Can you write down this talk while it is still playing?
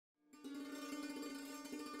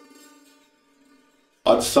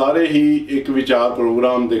ਅੱਜ ਸਾਰੇ ही एक विचार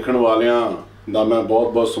प्रोग्राम देखण वालियां ਦਾ मैं बहुत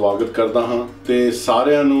बहुत स्वागत करता हाँ ते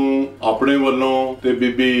सारिਆਂ ਨੂੰ ਆਪਣੇ ਵੱਲੋਂ ਤੇ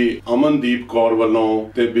ਬੀਬੀ ਅਮਨਦੀਪ ਕੌਰ ਵੱਲੋਂ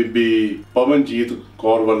ਤੇ ਬੀਬੀ ਪਵਨਜੀਤ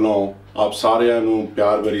ਕੌਰ ਵੱਲੋਂ आप ਸਾਰਿਆਂ ਨੂੰ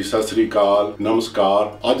प्यार भरी सत श्री अकाल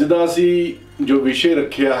नमस्कार। ਅੱਜ ਦਾ ਅਸੀਂ जो विषय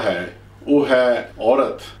रखिया है ਉਹ ਹੈ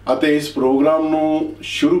औरत ਅਤੇ इस प्रोग्राम ਨੂੰ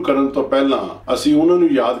शुरू ਕਰਨ ਤੋਂ ਪਹਿਲਾਂ ਅਸੀਂ ਉਹਨਾਂ ਨੂੰ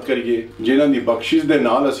याद करिए ਜਿਨ੍ਹਾਂ ਦੀ ਬਖਸ਼ਿਸ਼ ਦੇ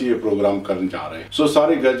ਨਾਲ ਅਸੀਂ ਇਹ प्रोग्राम ਕਰਨ जा रहे हैं। सो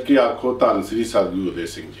सारे गज के आखो ਧੰਨ श्री सतगुरु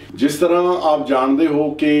उदय सिंह जी। जिस तरह आप जानते हो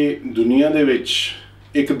कि दुनिया ਦੇ ਵਿੱਚ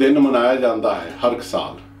एक दिन मनाया जाता है हर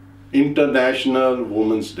साल इंटरनेशनल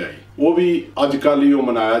वूमेंस डे, वो भी अजकल ही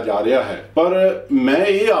मनाया जा रहा है। पर मैं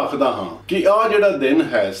ये आखदा हाँ कि आ जिहड़ा दिन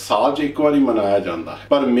है साल च एक बार मनाया जाता है,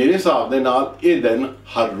 पर मेरे हिसाब दे नाल ये दिन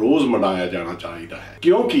हर रोज मनाया जाना चाहिए है,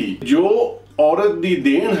 क्योंकि जो औरत दी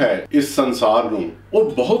देन है इस संसार नूं वो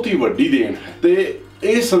बहुत ही वड्डी देन है ते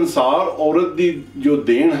ਇਹ ਸੰਸਾਰ औरत ਦੀ जो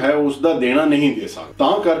देन है उसका देना नहीं दे सकता।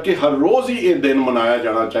 ਤਾਂ ਕਰਕੇ हर रोज ही ये दिन मनाया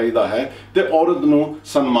जाना चाहिए है ਤੇ औरत ਨੂੰ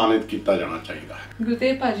ਸਨਮਾਨਿਤ ਕੀਤਾ ਜਾਣਾ ਚਾਹੀਦਾ ਹੈ।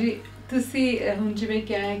 ਗੁਰਦੇਵ ਭਾਜੀ, ਤੁਸੀਂ ਹੁਣ ਜਿਵੇਂ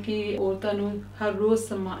ਕਿਹਾ ਹੈ ਕਿ ਔਰਤਾਂ ਨੂੰ ਹਰ ਰੋਜ਼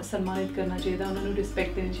ਸਨਮਾਨਿਤ ਕਰਨਾ ਚਾਹੀਦਾ, ਉਹਨਾਂ ਨੂੰ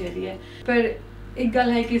ਰਿਸਪੈਕਟ ਦੇਣੀ ਚਾਹੀਦੀ ਹੈ, ਪਰ ਇੱਕ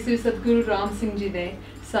ਗੱਲ ਹੈ ਕਿ ਸ੍ਰੀ ਸਤਿਗੁਰੂ ਰਾਮ ਸਿੰਘ ਜੀ ਨੇ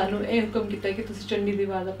ਸਾਨੂੰ ਇਹ ਹੁਕਮ ਕੀਤਾ ਕਿ ਤੁਸੀਂ ਚੰਡੀ ਦੀ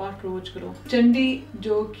ਵਾਰ ਦਾ ਪਾਠ ਰੋਜ਼ ਕਰੋ। ਚੰਡੀ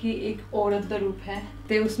ਜੋ ਕਿ ਇੱਕ ਔਰਤ ਦਾ ਰੂਪ ਹੈ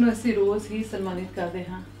ਤੇ ਉਸ ਨੂੰ ਅਸੀਂ ਰੋਜ਼ ਹੀ ਸਨਮਾਨਿਤ ਕਰਦੇ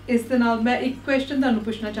ਹਾਂ। ਇਸ ਦੇ ਨਾਲ ਮੈਂ ਇੱਕ ਕੁਐਸਚਨ ਤੁਹਾਨੂੰ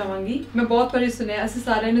ਪੁੱਛਣਾ ਚਾਹਾਂਗੀ। ਮੈਂ ਬਹੁਤ ਵਾਰੀ ਸੁਣਿਆ, ਅਸੀਂ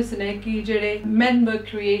ਸਾਰਿਆਂ ਨੇ ਸੁਣਿਆ ਕਿ ਜਿਹੜੇ men were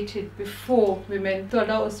created before women,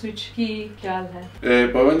 ਤੁਹਾਡਾ ਉਸ ਵਿੱਚ ਕੀ ਖਿਆਲ ਹੈ?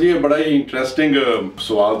 ਪਵਨ ਜੀ, ਇਹ ਬੜਾ ਹੀ ਇੰਟਰਸਟਿੰਗ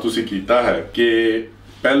ਸਵਾਲ ਤੁਸੀਂ ਕੀਤਾ ਹੈ ਕਿ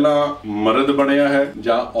ਪਹਿਲਾਂ ਮਰਦ ਬਣਿਆ ਹੈ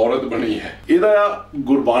ਜਾਂ ਔਰਤ ਬਣੀ ਹੈ। ਇਹਦਾ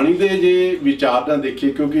ਗੁਰਬਾਣੀ ਦੇ ਜੇ ਵਿਚਾਰ ਨਾ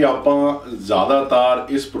ਦੇਖੀਏ, ਕਿਉਂਕਿ ਆਪਾਂ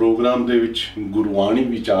ਜ਼ਿਆਦਾਤਰ ਇਸ ਪ੍ਰੋਗਰਾਮ ਦੇ ਵਿੱਚ ਗੁਰਬਾਣੀ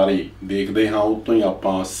ਵਿਚਾਰ ਹੀ ਦੇਖਦੇ ਹਾਂ, ਉਤੋਂ ਹੀ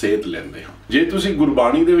ਆਪਾਂ ਸੇਧ ਲੈਂਦੇ ਹਾਂ। ਜੇ ਤੁਸੀਂ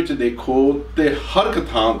ਗੁਰਬਾਣੀ ਦੇ ਵਿੱਚ ਦੇਖੋ ਤੇ ਹਰ ਇੱਕ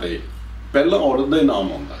ਥਾਂ ਤੇ ਪਹਿਲਾਂ ਔਰਤ ਦਾ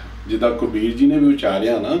ਨਾਮ ਆਉਂਦਾ ਹੈ। ਜਿੱਦਾਂ ਕਬੀਰ ਜੀ ਨੇ ਵੀ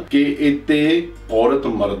ਉਚਾਰਿਆ ਨਾ ਕਿ ਇਤੇ ਔਰਤ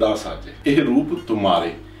ਮਰਦਾ ਸਾਜੇ, ਇਹ ਰੂਪ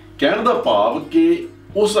ਤੁਮਾਰੇ। ਕਹਿਣ ਦਾ ਭਾਵ ਕਿ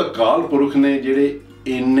ਉਸ ਅਕਾਲ ਪੁਰਖ ਨੇ ਜਿਹੜੇ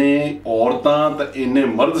ਇੰਨੇ ਔਰਤਾਂ ਤੇ ਇੰਨੇ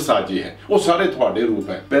ਮਰਦ ਸਾਜੇ ਹੈ, ਉਹ ਸਾਰੇ ਤੁਹਾਡੇ ਰੂਪ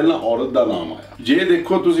ਹੈ। ਪਹਿਲਾਂ ਔਰਤ ਦਾ ਨਾਮ ਆਇਆ। ਜੇ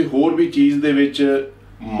ਦੇਖੋ ਤੁਸੀਂ ਹੋਰ ਵੀ ਚੀਜ਼ ਦੇ ਵਿੱਚ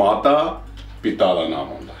ਮਾਤਾ ਪਿਤਾ ਦਾ ਨਾਮ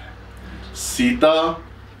ਆਉਂਦਾ ਹੈ, ਸੀਤਾ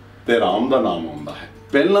ਤੇ ਰਾਮ ਦਾ ਨਾਮ ਆਉਂਦਾ ਹੈ,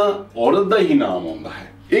 ਪਹਿਲਾਂ ਔਰਤ ਦਾ ਹੀ ਨਾਮ ਆਉਂਦਾ ਹੈ।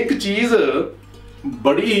 ਇੱਕ ਚੀਜ਼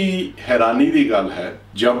ਬੜੀ ਹੀ ਹੈਰਾਨੀ ਦੀ ਗੱਲ ਹੈ,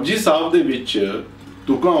 ਜਪਜੀ ਸਾਹਿਬ ਦੇ ਵਿੱਚ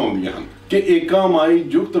ਤੁਕਾਂ ਆਉਂਦੀਆਂ ਹਨ ਕਿ ਏਕਾ ਮਾਈ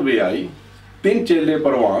ਜੁਗਤ ਵਿਆਈ, ਤਿੰਨ ਚੇਲੇ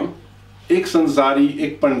ਪਰਵਾਨ, एक संसारी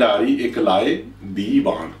एक भंडारी एक लाए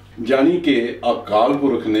दीवान। जानी कि अकाल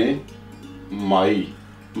पुरख ने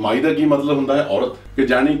माई का की मतलब हुंदा है औरत, कि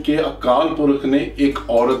जानी कि अकाल पुरख ने एक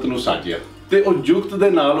औरत नूं साजिया ते ओ जुगत दे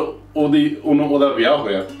नाल ओदा विआह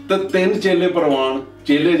होया ते तीन चेले परवान,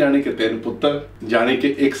 चेले जानी कि तीन पुत्र, जानी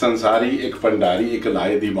कि एक संसारी एक भंडारी एक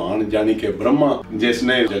लाए दीवान। जानी कि ब्रह्मा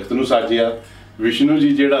जिसने जगत नूं साजिया, विष्णु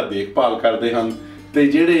जी जिहड़ा देखभाल करदे हन ते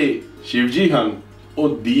जिहड़े शिव जी हन ਉਹ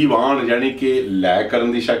ਦੀਵਾਨ ਜਾਨੀ ਕਿ ਲੈ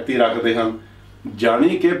ਕਰਨ ਦੀ ਸ਼ਕਤੀ ਰੱਖਦੇ ਹਨ।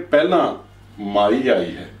 ਜਾਨੀ ਕਿ ਪਹਿਲਾਂ ਮਾਈ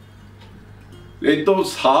ਆਈ ਹੈ। ਇਹ ਤੋਂ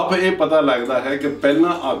ਸਾਫ਼ ਇਹ ਪਤਾ ਲੱਗਦਾ ਹੈ ਕਿ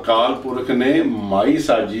ਪਹਿਲਾਂ ਅਕਾਲ ਪੁਰਖ ਨੇ ਮਾਈ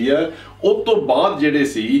ਸਾਜੀ ਹੈ, ਉਸ ਤੋਂ ਬਾਅਦ ਜਿਹੜੇ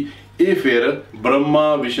ਸੀ ਇਹ ਫਿਰ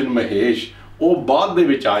ਬ੍ਰਹਮਾ ਵਿਸ਼ਨ ਮਹੇਸ਼ ਉਹ ਬਾਅਦ ਦੇ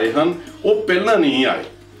ਵਿੱਚ ਆਏ ਹਨ, ਉਹ ਪਹਿਲਾਂ ਨਹੀਂ ਆਏ।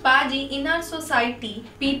 Paji, in our society,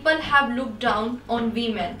 people have looked down on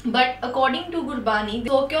women, but according to Gurbani,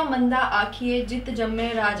 "So kyo manda आखिए जित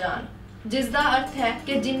जम्मे राजान", जिस दा अर्थ है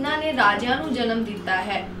कि जिन्ना ने राजियां नू जन्म दिता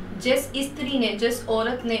है, जिस स्त्री ने जिस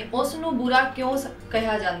औरत ने उस नू बुरा क्यों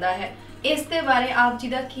कहा जाता है। इस दे बारे आप जी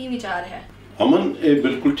दा की विचार है? अमन, ये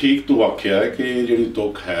बिल्कुल ठीक तू आख्या है कि जिहड़ी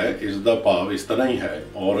तुक है इसका भाव इस तरह ही है।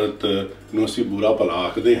 औरत नू असीं बुरा भला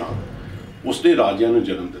आखदे हां, उसने राजियां नू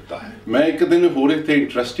जन्म दिता है। मैं एक दिन होर इत्थे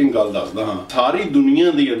इंटरस्टिंग गल दसदा हां। सारी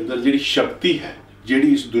दुनिया दे अंदर जिहड़ी शक्ति है,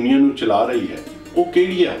 जिहड़ी इस दुनिया नू चला रही है, वो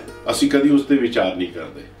किहड़ी है? ਅਸੀਂ ਕਦੀ ਉਸ ਤੇ ਵਿਚਾਰ ਨਹੀਂ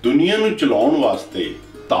ਕਰਦੇ। ਦੁਨੀਆ ਨੂੰ ਚਲਾਉਣ ਵਾਸਤੇ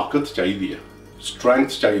ਤਾਕਤ ਚਾਹੀਦੀ ਹੈ, ਸਟਰੈਂਥ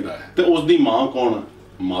ਚਾਹੀਦਾ ਹੈ, ਤੇ ਉਸ ਦੀ ਮਾਂ ਕੌਣ?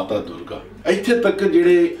 ਮਾਤਾ ਦੁਰਗਾ। ਇੱਥੇ ਤੱਕ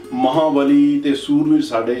ਜਿਹੜੇ ਮਹਾਬਲੀ ਤੇ ਸੂਰਵੀਰ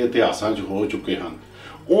ਸਾਡੇ ਇਤਿਹਾਸਾਂ 'ਚ ਹੋ ਚੁੱਕੇ ਹਨ,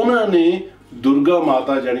 ਉਹਨਾਂ ਨੇ ਦੁਰਗਾ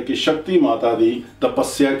ਮਾਤਾ ਜਾਨੀ ਕਿ ਸ਼ਕਤੀ ਮਾਤਾ ਦੀ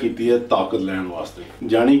ਤਪੱਸਿਆ ਕੀਤੀ ਹੈ ਤਾਕਤ ਲੈਣ ਵਾਸਤੇ,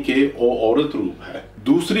 ਜਾਨੀ ਕਿ ਉਹ ਔਰਤ ਰੂਪ ਹੈ।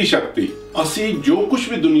 दूसरी शक्ति, ਅਸੀਂ जो कुछ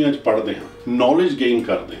भी दुनिया 'ਚ पढ़ते हैं, नॉलेज गेन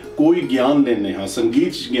करते हैं, कोई ज्ञान लेने हाँ, संगीत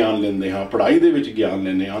 'ਚ ज्ञान लेने हाँ, पढ़ाई ਦੇ ਵਿੱਚ ज्ञान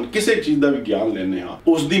लेने हाँ, किसी चीज़ ਦਾ भी ज्ञान लेने हाँ,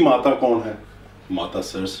 उसकी माता कौन है? माता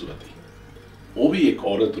सरस्वती, वो भी एक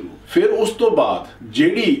औरत रूप। फिर उस तो बाद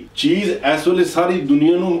ਜਿਹੜੀ चीज़ इस ਵੇਲੇ सारी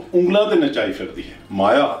दुनिया ਨੂੰ ਉਂਗਲਾਂ ਤੇ ਨਚਾਈ ਫਿਰਦੀ ਹੈ,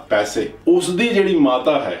 माया पैसे, उसकी ਜਿਹੜੀ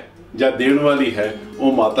माता है ਜਾਂ देण वाली है,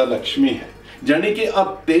 वो माता लक्ष्मी है। यानी कि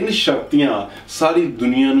अब तीन शक्तियां सारी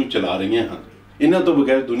दुनिया ਨੂੰ चला रही हैं। इन्हां तो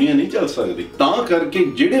बगैर दुनिया नहीं चल सकती। तां करके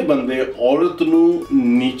जिहड़े बंदे औरत नूं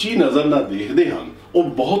नीची नज़र नाल देखदे हन, वो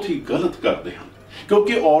बहुत ही गलत करदे हन।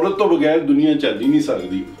 क्योंकि औरत तो बगैर दुनिया चल ही नहीं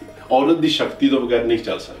सकती, औरत की शक्ति तो बगैर नहीं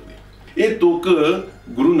चल सकती। ये तुक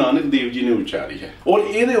गुरु नानक देव जी ने उचारी है और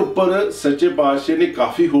ये उपर सच्चे पातशाह ने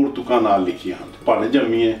काफ़ी होर तुकां नाल लिखियां हैं। भंड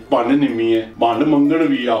जम्मीए भंड निम्मीए भंड मंगण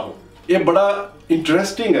भी आहो। ये बड़ा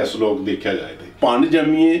इंटरस्टिंग है श्लोक देखा जाए तो। भंड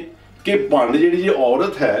जम्मीए कि भंड जिहड़ी जी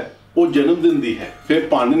औरत है वो जन्म दिंदी है, फिर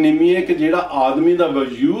भंड निम्मीए कि जिहड़ा आदमी का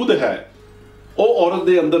वजूद है वो औरत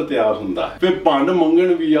के अंदर तैयार हुंदा है, फिर भंड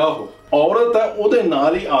मंगण भी आहो। औरत है ਉਹਦੇ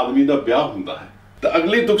ਨਾਲ ही आदमी का ब्याह हुंदा है। तो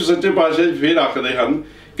अगली तुक सच्चे पातशाह फिर आखदे हन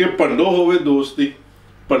कि भंडो होवे दोस्ती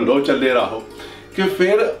भंडो चले राहो, कि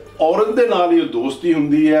फिर औरत के नाल ही दोस्ती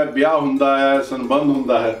हुंदी है, ब्याह हुंदा है, संबंध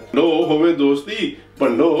हुंदा है। भंडो होवे दोस्ती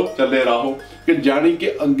भंडो चले राहो, कि जानी कि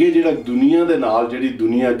अगे जिहड़ा दुनिया दे नाल जिहड़ी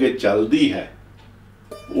दुनिया अगे चलदी है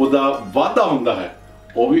ਉਹਦਾ वाधा हुंदा है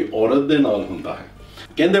वो भी औरत दे नाल हुंदा है।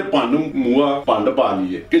 कहंदे भंड मूआ भंड पा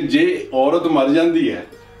लीए, कि जे औरत मर जाती है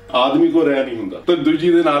आदमी को रह नहीं हुंदा तो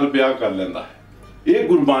दूजी दे नाल ब्याह कर लैंदा है। ये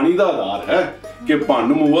गुरबाणी का आधार है कि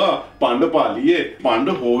भंड मूआ भंड पा लीए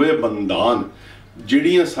भंड होवे बंदान।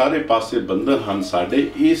 ਜਿਹੜੀਆਂ ਸਾਰੇ ਪਾਸੇ ਬੰਧਨ ਹਨ ਸਾਡੇ,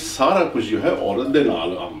 ਇਹ ਸਾਰਾ ਕੁਝ ਜੋ ਹੈ ਔਰਤ ਦੇ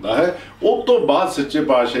ਨਾਲ ਆਉਂਦਾ ਹੈ। ਉਸ ਤੋਂ ਬਾਅਦ ਸੱਚੇ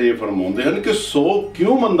ਪਾਤਸ਼ਾਹ ਇਹ ਫਰਮਾਉਂਦੇ ਹਨ ਕਿ ਸੋ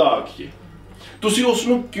ਕਿਉਂ ਮੰਦਾ ਆਖੀਏ, ਤੁਸੀਂ ਉਸ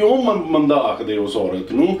ਨੂੰ ਕਿਉਂ ਮੰਦਾ ਆਖਦੇ ਹੋ ਉਸ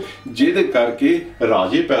ਔਰਤ ਨੂੰ ਜਿਹਦੇ ਕਰਕੇ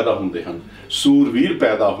ਰਾਜੇ ਪੈਦਾ ਹੁੰਦੇ ਹਨ, ਸੂਰਵੀਰ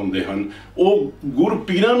ਪੈਦਾ ਹੁੰਦੇ ਹਨ, ਉਹ ਗੁਰ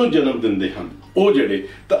ਪੀਰਾਂ ਨੂੰ ਜਨਮ ਦਿੰਦੇ ਹਨ ਉਹ ਜਿਹੜੇ।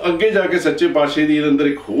 ਤਾਂ ਅੱਗੇ ਜਾ ਕੇ ਸੱਚੇ ਪਾਤਸ਼ਾਹ ਦੀ ਇਹਦੇ ਅੰਦਰ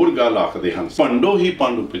ਇੱਕ ਹੋਰ ਗੱਲ ਆਖਦੇ ਹਨ, ਭੰਡੋ ਹੀ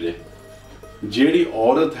ਭੰਡ ਉਪਜੇ। ਜਿਹੜੀ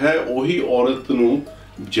ਔਰਤ ਹੈ ਉਹੀ ਔਰਤ ਨੂੰ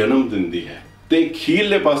ਜਨਮ ਦਿੰਦੀ ਹੈ। ਤੇ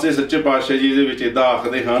ਖੀਰਲੇ ਪਾਸੇ ਸੱਚੇ ਪਾਤਸ਼ਾਹ ਜੀ ਦੇ ਵਿੱਚ ਇਦਾਂ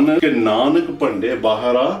ਆਖਦੇ ਹਨ ਕਿ ਨਾਨਕ ਭੰਡੇ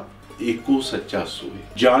ਬਾਹਰਾ ਏਕੋ ਸੱਚਾ ਸੋਏ।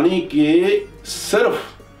 ਜਾਣੀ ਕਿ ਸਿਰਫ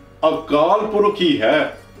ਅਕਾਲ ਪੁਰਖ ਹੀ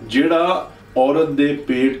ਹੈ ਜਿਹੜਾ ਔਰਤ ਦੇ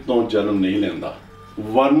ਪੇਟ ਤੋਂ ਜਨਮ ਨਹੀਂ ਲੈਂਦਾ,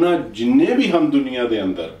 ਵਰਨਾ ਜਿੰਨੇ ਵੀ ਹਨ ਦੁਨੀਆ ਦੇ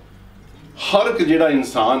ਅੰਦਰ ਹਰ ਇੱਕ ਜਿਹੜਾ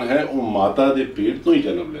ਇਨਸਾਨ ਹੈ ਉਹ ਮਾਤਾ ਦੇ ਪੇਟ ਤੋਂ ਹੀ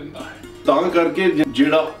ਜਨਮ ਲੈਂਦਾ ਹੈ। ਤਾਂ ਕਰਕੇ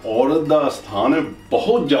ਜਿਹੜਾ ਔਰਤ ਦਾ ਸਥਾਨ ਹੈ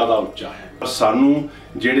ਬਹੁਤ ਜ਼ਿਆਦਾ ਉੱਚਾ ਹੈ। ਸਾਨੂੰ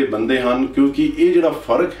ਜਿਹੜੇ ਬੰਦੇ ਹਨ, ਕਿਉਂਕਿ ਇਹ ਜਿਹੜਾ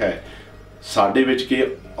ਫਰਕ ਹੈ ਸਾਡੇ ਵਿੱਚ ਕਿ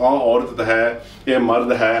ਆ ਔਰਤ ਹੈ ਇਹ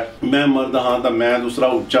ਮਰਦ ਹੈ, ਮੈਂ ਮਰਦ ਹਾਂ ਤਾਂ ਮੈਂ ਦੂਸਰਾ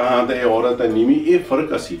ਉੱਚਾ ਹਾਂ ਤੇ ਇਹ ਔਰਤ ਹੈ ਨੀਵੀਂ, ਇਹ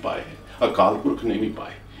ਫਰਕ ਅਸੀਂ ਪਾਏ ਹੈ, ਅਕਾਲ ਪੁਰਖ ਨੇ ਨਹੀਂ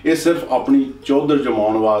ਪਾਏ। ਇਹ ਸਿਰਫ ਆਪਣੀ ਚੌਧਰ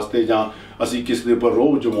ਜਮਾਉਣ ਵਾਸਤੇ ਜਾਂ ਅਸੀਂ ਕਿਸੇ ਦੇ ਉੱਪਰ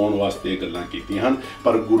ਰੋਹਬ ਜਮਾਉਣ ਵਾਸਤੇ ਇਹ ਗੱਲਾਂ ਕੀਤੀਆਂ ਹਨ।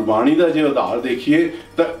 ਪਰ ਗੁਰਬਾਣੀ ਦਾ ਜੇ ਆਧਾਰ ਦੇਖੀਏ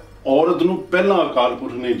ਤਾਂ ਔਰਤ ਨੂੰ ਪਹਿਲਾਂ ਅਕਾਲ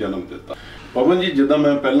ਪੁਰਖ ਨੇ ਜਨਮ ਦਿੱਤਾ। ਪਵਨ ਜੀ, ਜਿੱਦਾਂ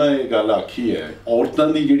ਮੈਂ ਪਹਿਲਾਂ ਇਹ ਗੱਲ ਆਖੀ ਹੈ, ਔਰਤਾਂ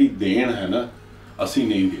ਦੀ ਜਿਹੜੀ ਦੇਣ ਹੈ ਨਾ ਅਸੀਂ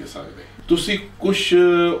ਨਹੀਂ ਦੇ ਸਕਦੇ। ਤੁਸੀਂ ਕੁਝ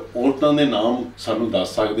ਔਰਤਾਂ ਦੇ ਨਾਮ ਸਾਨੂੰ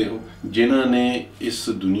ਦੱਸ ਸਕਦੇ ਹੋ ਜਿਨ੍ਹਾਂ ਨੇ ਇਸ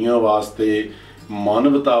ਦੁਨੀਆ ਵਾਸਤੇ,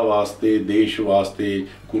 ਮਾਨਵਤਾ ਵਾਸਤੇ, ਦੇਸ਼ ਵਾਸਤੇ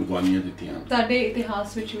ਕੁਰਬਾਨੀਆਂ ਦਿੱਤੀਆਂ? ਸਾਡੇ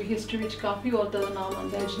ਇਤਿਹਾਸ ਵਿੱਚ ਵੀ, ਹਿਸਟਰੀ ਵਿੱਚ ਕਾਫੀ ਔਰਤਾਂ ਦਾ ਨਾਮ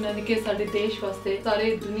ਆਉਂਦਾ ਹੈ ਜਿਨ੍ਹਾਂ ਨੇ ਕਿ ਸਾਡੇ ਦੇਸ਼ ਵਾਸਤੇ,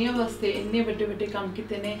 ਸਾਰੇ ਦੁਨੀਆ ਵਾਸਤੇ ਇੰਨੇ ਵੱਡੇ ਵੱਡੇ ਕੰਮ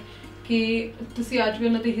ਕੀਤੇ ਨੇ ਕਿ ਤੁਸੀਂ ਅੱਜ ਵੀ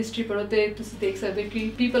ਉਹਨਾਂ ਦੀ ਹਿਸਟਰੀ ਪੜ੍ਹੋ ਤੇ ਤੁਸੀਂ ਦੇਖ ਸਕਦੇ ਕਿ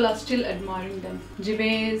ਪੀਪਲ ਆਰ ਸਟਿਲ ਐਡਮਾਇਰਿੰਗ ਦੈਮ।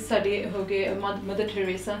 ਜਿਵੇਂ ਸਾਡੇ ਹੋ ਗਏ ਮਦਰ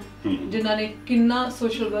ਟੈਰੇਸਾ, ਜਿਨ੍ਹਾਂ ਨੇ ਕਿੰਨਾ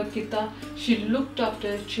ਸੋਸ਼ਲ ਵਰਕ ਕੀਤਾ। Shri looked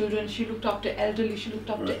after children, Shri looked after elderly, Shri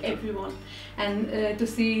looked after everyone. And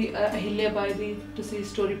ਤੁਸੀਂ ਅਹਿल्या ਬਾਈ ਦੀ ਤੁਸੀਂ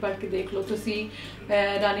ਸਟੋਰੀ ਪੜ੍ਹ ਕੇ ਦੇਖ ਲਓ, ਤੁਸੀਂ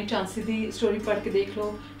ਰਾਣੀ ਝਾਂਸੀ ਦੀ ਸਟੋਰੀ ਪੜ੍ਹ ਕੇ ਦੇਖ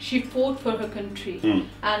ਲਓ। ਸ਼ੀ ਫੋਟ for her country.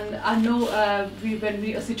 And I ਨੋ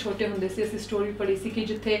ਵੀ ਅਸੀਂ ਛੋਟੇ ਹੁੰਦੇ ਸੀ ਅਸੀਂ ਸਟੋਰੀ ਪੜ੍ਹੀ ਸੀ ਕਿ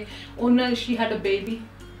ਜਿੱਥੇ ਉਹਨਾਂ Shri had a baby,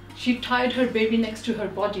 she tied her baby next to her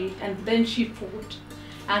body and then she fought,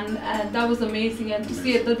 and that was amazing. And to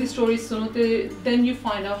see the stories then you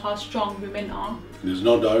find out how strong women are. There's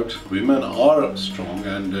no doubt women are strong,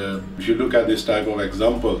 and if you look at this type of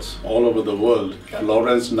examples all over the world,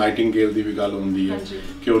 Florence Nightingale ਦੀ ਵੀ ਗੱਲ ਹੁੰਦੀ ਹੈ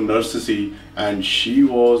ਕਿ ਉਹ nurse C and she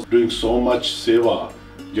was doing so much seva,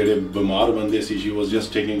 ਜਿਹੜੇ ਬਿਮਾਰ ਬੰਦੇ ਸੀ, she was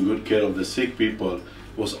just taking good care of the sick people.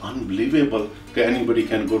 Was unbelievable that anybody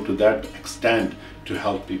can go to that extent to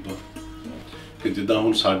help people. ਕਿ ਜਿੱਦਾਂ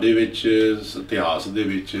ਹੁਣ ਸਾਡੇ ਵਿੱਚ ਇਤਿਹਾਸ ਦੇ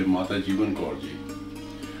ਵਿੱਚ ਮਾਤਾ ਜੀਵਨ ਕੌਰ ਜੀ,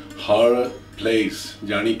 ਹਰ ਪਲੇਸ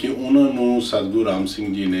ਜਾਣੀ ਕਿ ਉਹਨਾਂ ਨੂੰ ਸਤਿਗੁਰੂ ਰਾਮ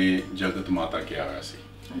ਸਿੰਘ ਜੀ ਨੇ ਜਗਤ ਮਾਤਾ ਕਿਹਾ ਹੋਇਆ ਸੀ,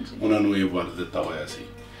 ਉਹਨਾਂ ਨੂੰ ਇਹ ਵਰ ਦਿੱਤਾ ਹੋਇਆ ਸੀ।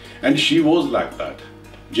 And she was like that.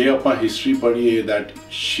 ਜੇ ਆਪਾਂ history ਪੜ੍ਹੀਏ that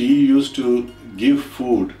she used to give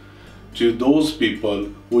food to those people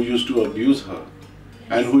who used to abuse her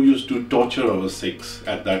and who used to torture our Sikhs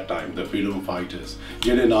at that time, the freedom fighters,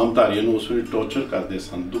 ਜਿਹੜੇ ਨਾਮਧਾਰੀਆਂ ਨੂੰ ਉਸ ਵੇਲੇ torture ਕਰਦੇ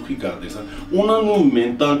ਸਨ, ਦੁਖੀ ਕਰਦੇ ਸਨ, ਉਹਨਾਂ ਨੂੰ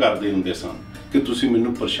ਮਿਹਨਤਾਂ ਕਰਦੇ ਹੁੰਦੇ ਸਨ ਕਿ ਤੁਸੀਂ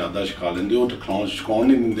ਮੈਨੂੰ ਪ੍ਰਸ਼ਾਦਾ ਛਕਾ ਲੈਂਦੇ ਹੋ, ਛਕਾਉਣ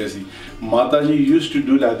ਨਹੀਂ ਦਿੰਦੇ ਸੀ। ਮਾਤਾ ਜੀ used to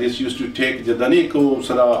do like this, used to take, ਜਿੱਦਾਂ ਨਹੀਂ ਇੱਕ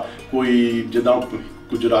ਉਸਰਾ ਕੋਈ ਜਿੱਦਾਂ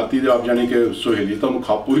ਗੁਜਰਾਤੀ ਦੇ ਆਪ ਜਾਣੀ ਕਿ ਸੋਹੇਲੀ ਤਾਂ ਉਹਨੂੰ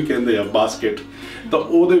ਖਾਪੂ ਹੀ ਕਹਿੰਦੇ ਆ, ਬਾਸਕਟ, ਤਾਂ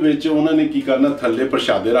ਉਹਦੇ ਵਿੱਚ ਉਹਨਾਂ ਨੇ ਕੀ ਕਰਨਾ, ਥੱਲੇ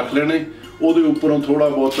ਪ੍ਰਸ਼ਾਦੇ ਰੱਖ ਲੈਣੇ, ਉਹਦੇ ਉੱਪਰੋਂ ਥੋੜ੍ਹਾ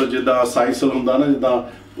ਬਹੁਤ ਜਿੱਦਾਂ ਸਾਈਸਲ ਹੁੰਦਾ ਨਾ, ਜਿੱਦਾਂ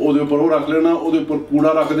ਉਹਦੇ ਉੱਪਰ ਉਹ ਰੱਖ ਲੈਣਾ, ਉਹਦੇ ਉੱਪਰ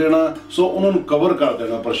ਕੂੜਾ ਰੱਖ ਦੇਣਾ, ਸੋ ਉਹਨਾਂ ਨੂੰ ਕਵਰ ਕਰ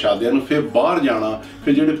ਦੇਣਾ ਪ੍ਰਸ਼ਾਦਿਆਂ ਨੂੰ। ਫਿਰ ਬਾਹਰ ਜਾਣਾ,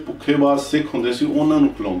 ਫਿਰ ਜਿਹੜੇ ਭੁੱਖੇਬਾਜ਼ ਸਿੱਖ ਹੁੰਦੇ ਸੀ ਉਹਨਾਂ ਨੂੰ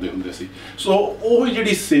ਖਿਲਾਉਂਦੇ ਹੁੰਦੇ ਸੀ। ਸੋ ਉਹ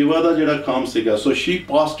ਜਿਹੜੀ ਸੇਵਾ ਦਾ ਜਿਹੜਾ ਕੰਮ ਸੀਗਾ, ਸੋ Shri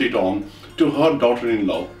passed it on to Har daughter in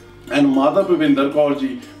law and Mata Bhupinder Kaur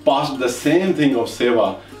ji passed the same thing of seva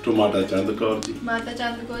to Mata Chand Kaur ji. ਮਾਤਾ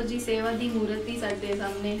ਚੰਦ ਕੌਰ ਜੀ ਸੇਵਾ ਦੀ ਮੂਰਤੀ ਸਾਡੇ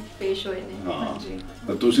ਸਾਹਮਣੇ ਪੇਸ਼ ਹੋਏ ਨੇ। ਹਾਂਜੀ,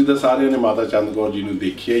 ਤਾਂ ਤੁਸੀਂ ਤਾਂ ਸਾਰਿਆਂ ਨੇ ਮਾਤਾ ਚੰਦ ਕੌਰ ਜੀ ਨੂੰ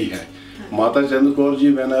ਦੇਖਿਆ ਹੀ ਹੈ। Mata Chand Kaur ji,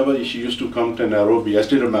 whenever she used to come to Nairobi, I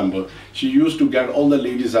still remember, she used to get all the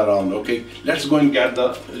ladies around, okay, let's go and get the,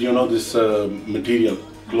 you know, this material,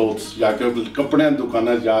 clothes, जाके कपड़े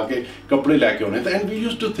दुकान जाके कपड़े लेके आने। And we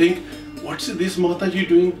used to think, what's this Mata ji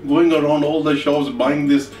doing, going around all the shops buying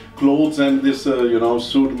this clothes and this, you know,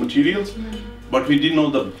 suit materials? But we didn't know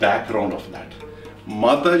the background of that.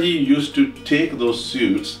 Mata ji used to take those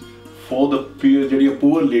suits for the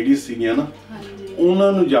poor ladies ਸੀਗੀਆਂ ਨਾ,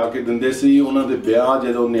 ਉਹਨਾਂ ਨੂੰ ਜਾ ਕੇ ਦਿੰਦੇ ਸੀ। ਉਹਨਾਂ ਦੇ ਵਿਆਹ,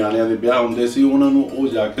 ਜਦੋਂ ਨਿਆਣਿਆਂ ਦੇ ਵਿਆਹ ਹੁੰਦੇ ਸੀ, ਉਹਨਾਂ ਨੂੰ ਉਹ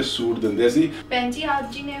ਜਾ ਕੇ ਸੂਟ ਦਿੰਦੇ ਸੀ। ਭੈਣ ਜੀ,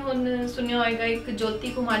 ਆਪ ਜੀ ਨੇ ਹੁਣ ਸੁਣਿਆ ਹੋਏਗਾ ਇੱਕ ਜੋਤੀ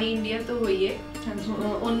ਕੁਮਾਰੀ ਇੰਡੀਆ ਤੋਂ ਹੋਈ ਹੈ।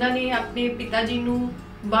 ਉਹਨਾਂ ਨੇ ਆਪਣੇ ਪਿਤਾ ਜੀ ਨੂੰ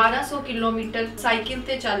 1200 ਕਿਲੋਮੀਟਰ ਸਾਈਕਲ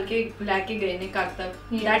ਤੇ ਚੱਲ ਕੇ ਲੈ ਕੇ ਗਏ ਨੇ ਘਰ ਤੱਕ।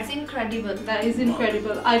 That's incredible. That is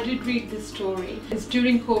incredible. I did read this story. It's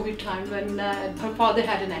during COVID time when her father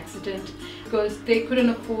had an accident because they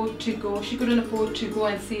couldn't afford to go. She couldn't afford to go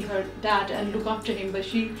and see her dad and look after him,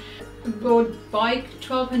 but she rode bike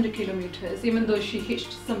 1200 kilometers, even though she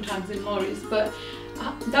hitched sometimes in lorries. But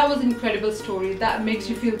that was an incredible story. That makes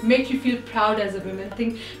you feel proud as a woman. I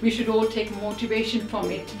think we should all take motivation from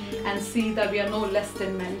it and see that we are no less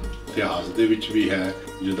than men. ਇਤਿਹਾਸ ਦੇ ਵਿੱਚ ਵੀ ਹੈ,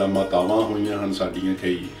 ਜਿੱਦਾਂ ਮਾਤਾਵਾਂ ਹੋਈਆਂ ਹਨ ਸਾਡੀਆਂ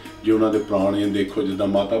ਕਈ, ਜੇ ਉਹਨਾਂ ਦੇ ਪੁਰਾਣੇ ਦੇਖੋ, ਜਿੱਦਾਂ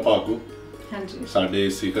ਮਾਤਾ ਭਾਗੋ ਸਾਡੇ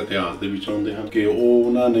ਸਿੱਖ ਇਤਿਹਾਸ ਦੇ ਵਿੱਚ ਆਉਂਦੇ ਹਨ ਕਿ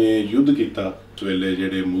ਉਹਨਾਂ ਨੇ ਯੁੱਧ ਕੀਤਾ। ਉਸ ਵੇਲੇ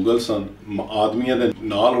ਜਿਹੜੇ ਮੁਗਲ ਸਨ, ਆਦਮੀਆਂ ਦੇ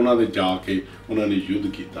ਨਾਲ ਉਹਨਾਂ ਦੇ ਜਾ ਕੇ ਉਹਨਾਂ ਨੇ ਯੁੱਧ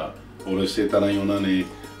ਕੀਤਾ, ਔਰ ਇਸੇ ਤਰ੍ਹਾਂ ਹੀ ਉਹਨਾਂ ਨੇ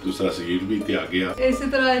ਦੂਸਰਾ ਸਰੀਰ ਵੀ ਤਿਆਗਿਆ। ਇਸੇ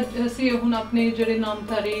ਤਰ੍ਹਾਂ ਅਸੀਂ ਹੁਣ ਆਪਣੇ ਜਿਹੜੇ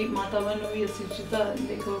ਨਾਮਧਾਰੀ ਮਾਤਾਵਾਂ ਨੂੰ ਵੀ ਅਸੀਂ ਜਿੱਦਾਂ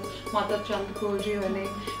ਦੇਖੋ, ਮਾਤਾ ਚੰਦ ਕੌਰ ਜੀ ਹੋਏ ਨੇ,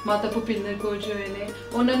 ਮਾਤਾ ਭੁਪਿੰਦਰ ਕੌਰ ਜੀ ਹੋਏ ਨੇ,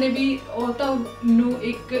 ਉਹਨਾਂ ਨੇ ਵੀ ਔਰਤਾਂ ਨੂੰ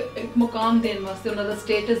ਇੱਕ ਮੁਕਾਮ ਦੇਣ ਵਾਸਤੇ, ਉਹਨਾਂ ਦਾ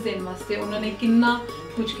ਸਟੇਟਸ ਦੇਣ ਵਾਸਤੇ ਉਹਨਾਂ ਨੇ ਕਿੰਨਾ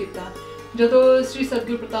ਕੁਝ ਕੀਤਾ। ਜਦੋਂ Sri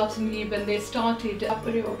Sadguru Pratap Singh ji, when they started,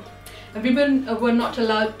 women were not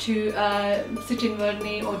allowed to sit in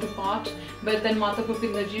Varni or depart, but then Mata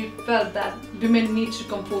Bhupinder ji felt that women need to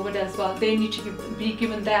come forward as well. They need to be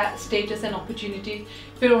given that status and opportunity.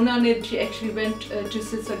 Fir she actually went to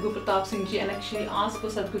Sadguru Pratap Singh ji and actually asked for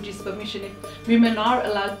Sadguru ji's permission if women are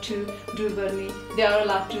allowed to do Varni, they are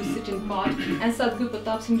allowed to sit in part, and Sadguru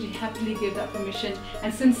Pratap Singh ji happily gave that permission.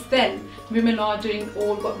 And since then, women are doing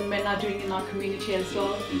all what women are doing in our community as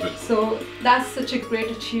well. So that's such a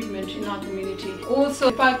great achievement in our community.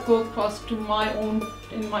 Also, if I go across to my own,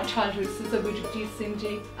 in my childhood, since Sadguru Jagjit Singh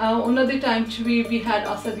ji, another time we had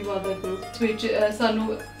Asa Diwada group, which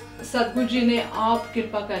sanu Sadguru ji ਨੇ ਆਪ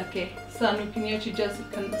ਕਿਰਪਾ ਕਰਕੇ ਸਾਨੂੰ ਕਿੰਨੀਆਂ ਚੀਜ਼ਾਂ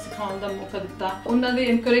ਸਿਖਾਉਣ ਦਾ ਮੌਕਾ ਦਿੱਤਾ। ਉਹਨਾਂ ਦੇ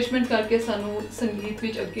ਇਨਕਰੇਜਮੈਂਟ ਕਰਕੇ ਸਾਨੂੰ ਸੰਗੀਤ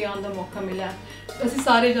ਵਿੱਚ ਅੱਗੇ ਆਉਣ ਦਾ ਮੌਕਾ ਮਿਲਿਆ। ਅਸੀਂ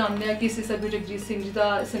ਸਾਰੇ ਜਾਣਦੇ ਹਾਂ ਕਿ Sadguru Jagjit Singh ਜੀ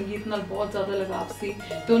ਦਾ ਸੰਗੀਤ ਨਾਲ ਬਹੁਤ ਜ਼ਿਆਦਾ ਲਗਾਵ ਸੀ,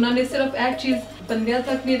 ਤੇ ਉਹਨਾਂ ਨੇ ਸਿਰਫ ਇਹ ਚੀਜ਼ ਬੰਦਿਆਂ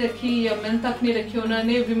ਤੱਕ ਨਹੀਂ ਰੱਖੀ ਜਾਂ ਮੈਨ ਤੱਕ ਨਹੀਂ ਰੱਖੀ, ਉਹਨਾਂ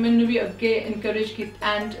ਨੇ ਵਿਮਨ ਨੂੰ ਵੀ ਅੱਗੇ ਇਨਕਰੇਜ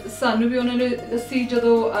ਕੀਤਾ। ਐਂਡ ਸਾਨੂੰ ਵੀ ਉਹਨਾਂ ਨੇ, ਅਸੀਂ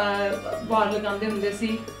ਜਦੋਂ ਵਾਰ ਲਗਾਉਂਦੇ ਹੁੰਦੇ ਸੀ,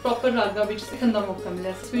 ਪ੍ਰੋਪਰ ਰਾਗਾਂ ਵਿੱਚ ਸਿੱਖਣ ਦਾ ਮੌਕਾ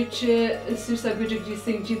ਮਿਲਿਆ, ਵਿੱਚ Sri Sadguru Jagjit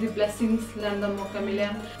Singh ਜੀ ਦੀ ਬਲੈਸਿੰਗਸ ਲੈਣ ਦਾ ਮੌਕਾ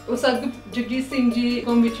ਮਿਲਿਆ। ਉਹ Sadguru Jagjit Singh ਜੀ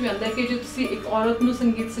ਕੌਮ ਵਿੱਚ ਵੀ ਆਉਂਦਾ ਕਿ ਜੇ ਤੁਸੀਂ ਇੱਕ ਔਰਤ ਨੂੰ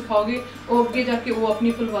ਸੰਗੀਤ ਸਿਖਾਓਗੇ, ਉਹ ਅੱਗੇ ਜਾ ਕੇ ਉਹ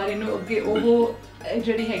ਆਪਣੀ ਫੁਲਵਾਰੀ ਨੂੰ ਅੱਗੇ ਉਹ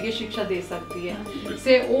ਜਿਹੜੀ ਹੈਗੀ ਸਿੱਖਿਆ ਦੇ ਸਕਦੀ ਹੈ।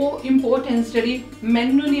 ਸੇ ਉਹ ਇੰਪੋਰਟੈਂਸ ਜਿਹੜੀ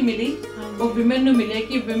ਮੈਨ ਨੂੰ ਨਹੀਂ ਮਿਲੀ, ਉਹ ਵਿਮਨ ਨੂੰ ਮਿਲਿਆ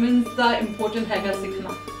ਕਿ ਵਿਮਨਸ ਦਾ ਇੰਪੋਰਟੈਂਟ ਹੈਗਾ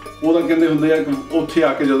ਸਿੱਖਣਾ। ਉਹ ਤਾਂ ਕਹਿੰਦੇ ਹੁੰਦੇ ਆ ਕਿ ਉੱਥੇ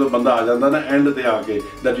ਆ ਕੇ ਜਦੋਂ ਬੰਦਾ ਆ ਜਾਂਦਾ ਨਾ ਐਂਡ ਤੇ ਆ ਕੇ,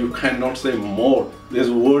 that you cannot say more,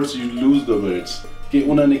 there's words you lose the words, ਕਿ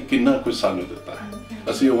ਉਹਨਾਂ ਨੇ ਕਿੰਨਾ ਕੁਝ ਸਾਨੂੰ ਦਿੱਤਾ ਹੈ,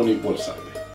 ਅਸੀਂ ਉਹ ਨਹੀਂ ਭੁੱਲ ਸਕਦੇ।